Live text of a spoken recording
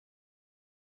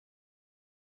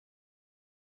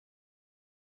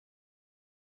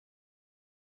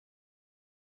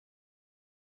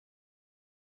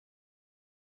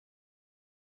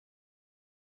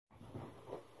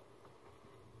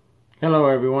Hello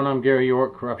everyone, I'm Gary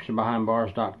York,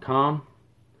 CorruptionBehindBars.com.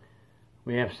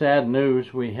 We have sad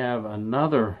news. We have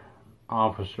another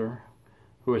officer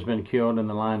who has been killed in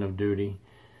the line of duty.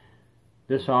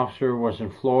 This officer was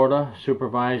in Florida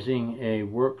supervising a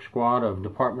work squad of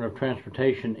Department of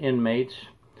Transportation inmates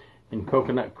in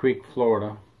Coconut Creek,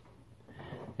 Florida.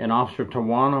 And Officer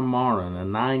Tawanna Marin, a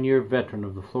 9-year veteran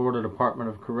of the Florida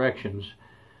Department of Corrections,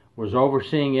 was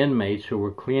overseeing inmates who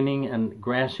were cleaning a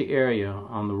grassy area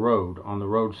on the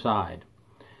roadside,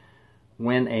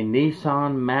 when a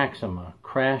Nissan Maxima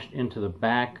crashed into the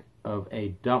back of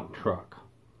a dump truck,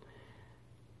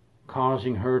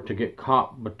 causing her to get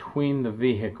caught between the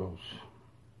vehicles.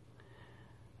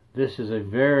 This is a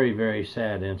very, very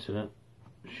sad incident.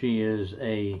 She is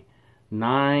a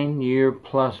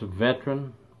 9-year-plus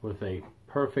veteran with a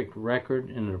perfect record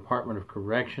in the Department of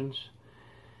Corrections.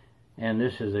 And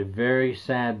this is a very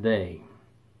sad day.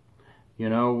 You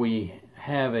know, we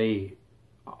have a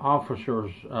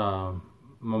officer's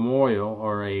memorial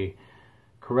or a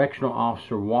correctional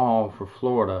officer wall for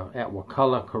Florida at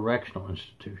Wakulla Correctional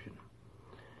Institution.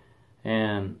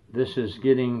 And this is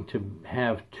getting to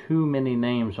have too many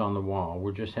names on the wall.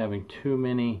 We're just having too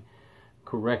many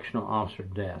correctional officer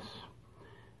deaths.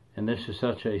 And this is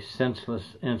such a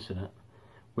senseless incident.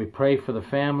 We pray for the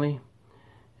family,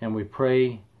 and we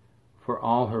pray for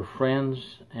all her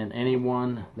friends and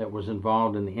anyone that was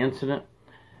involved in the incident.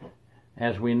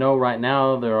 As we know right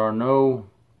now, there are no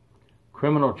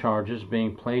criminal charges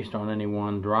being placed on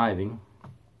anyone driving.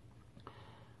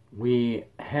 We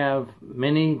have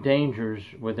many dangers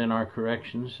within our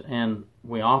corrections, and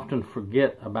we often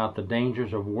forget about the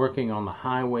dangers of working on the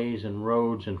highways and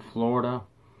roads in Florida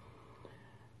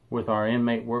with our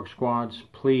inmate work squads.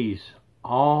 Please,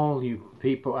 all you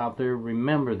people out there,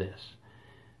 remember this.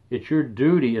 It's your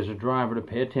duty as a driver to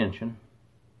pay attention.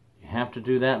 You have to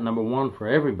do that, number one, for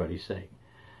everybody's sake.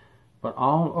 But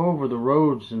all over the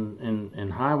roads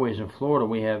and highways in Florida,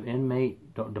 we have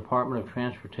inmate Department of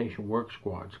Transportation work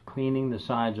squads cleaning the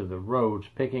sides of the roads,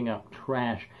 picking up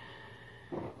trash.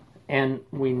 And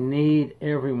we need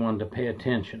everyone to pay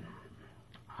attention.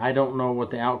 I don't know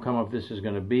what the outcome of this is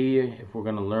going to be, if we're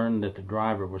going to learn that the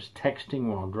driver was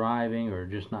texting while driving or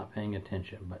just not paying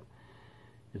attention. But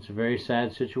it's a very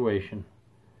sad situation,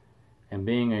 and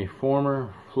being a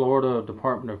former Florida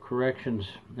Department of Corrections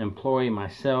employee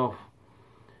myself,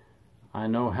 I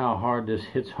know how hard this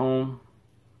hits home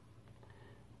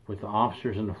with the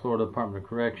officers in the Florida Department of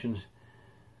Corrections.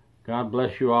 God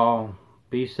bless you all.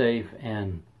 Be safe,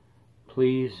 and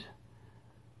please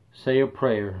say a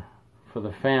prayer for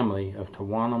the family of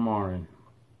Tawanna Marin,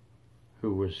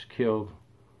 who was killed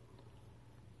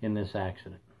in this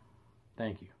accident.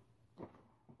 Thank you.